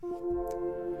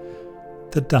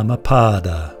The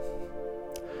Dhammapada.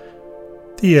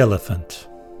 The elephant.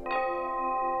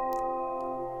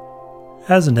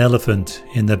 As an elephant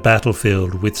in the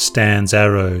battlefield withstands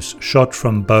arrows shot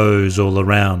from bows all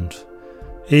around,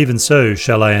 even so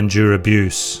shall I endure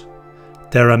abuse.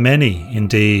 There are many,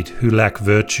 indeed, who lack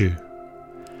virtue.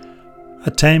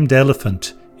 A tamed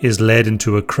elephant is led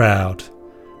into a crowd,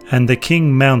 and the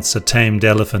king mounts a tamed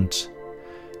elephant.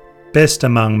 Best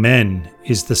among men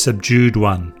is the subdued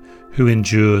one who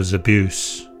endures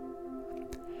abuse.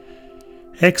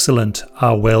 Excellent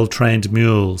are well-trained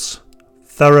mules,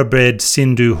 thoroughbred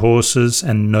Sindhu horses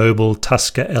and noble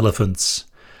Tusker elephants,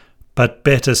 but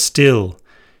better still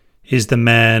is the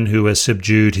man who has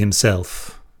subdued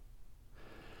himself.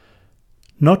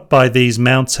 Not by these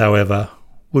mounts, however,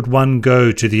 would one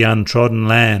go to the untrodden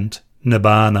land,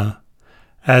 Nibbana,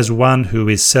 as one who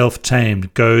is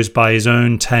self-tamed goes by his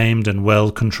own tamed and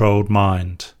well-controlled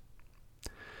mind.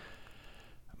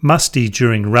 Musty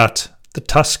during rut, the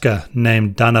Tusker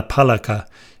named Dhanapalaka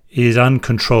is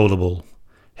uncontrollable.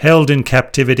 Held in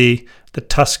captivity, the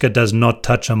Tusker does not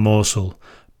touch a morsel,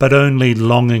 but only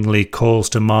longingly calls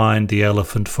to mind the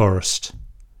elephant forest.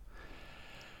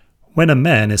 When a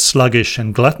man is sluggish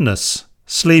and gluttonous,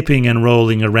 sleeping and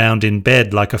rolling around in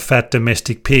bed like a fat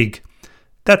domestic pig,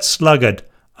 that sluggard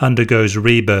undergoes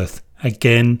rebirth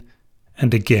again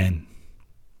and again.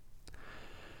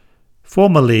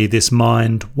 Formerly this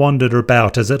mind wandered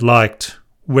about as it liked,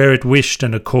 where it wished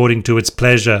and according to its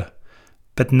pleasure,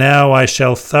 but now I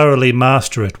shall thoroughly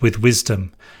master it with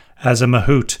wisdom, as a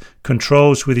mahout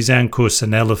controls with his ankus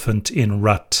an elephant in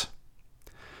rut.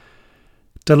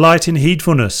 Delight in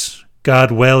heedfulness,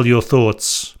 guard well your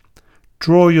thoughts.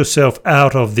 Draw yourself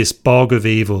out of this bog of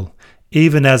evil,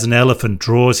 even as an elephant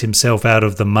draws himself out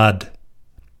of the mud.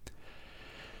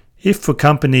 If for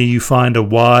company you find a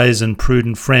wise and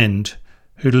prudent friend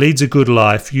who leads a good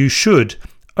life, you should,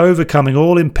 overcoming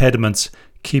all impediments,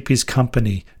 keep his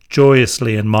company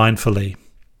joyously and mindfully.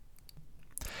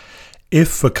 If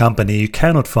for company you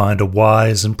cannot find a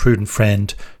wise and prudent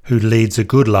friend who leads a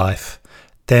good life,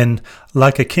 then,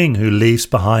 like a king who leaves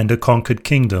behind a conquered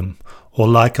kingdom, or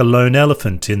like a lone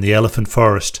elephant in the elephant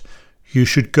forest, you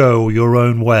should go your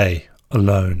own way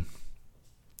alone.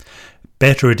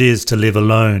 Better it is to live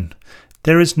alone.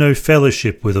 There is no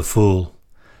fellowship with a fool.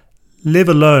 Live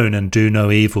alone and do no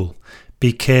evil.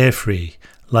 Be carefree,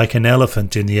 like an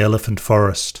elephant in the elephant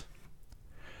forest.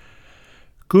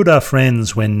 Good are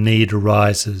friends when need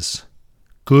arises.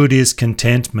 Good is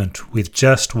contentment with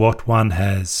just what one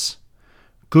has.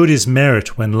 Good is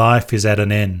merit when life is at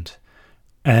an end.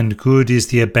 And good is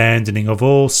the abandoning of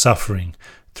all suffering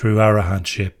through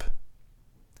arahantship.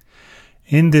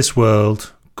 In this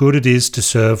world, good it is to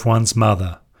serve one's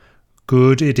mother.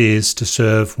 Good it is to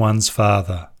serve one's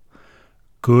father.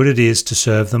 Good it is to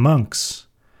serve the monks,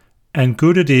 and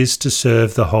good it is to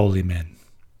serve the holy men.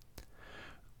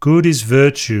 Good is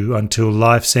virtue until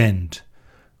life's end.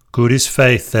 Good is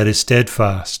faith that is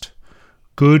steadfast.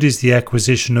 Good is the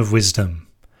acquisition of wisdom,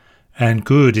 and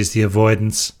good is the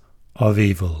avoidance of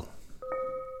evil.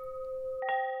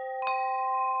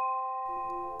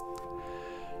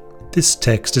 This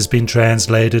text has been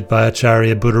translated by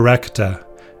Acharya Buddharakkhita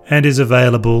and is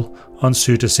available on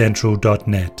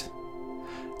suttacentral.net.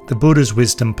 The Buddha's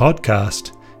Wisdom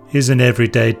podcast is an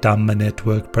Everyday Dhamma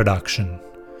Network production.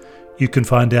 You can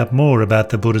find out more about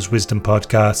the Buddha's Wisdom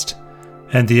podcast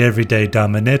and the Everyday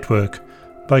Dhamma Network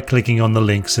by clicking on the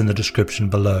links in the description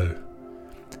below.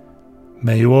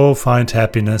 May you all find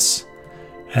happiness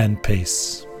and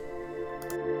peace.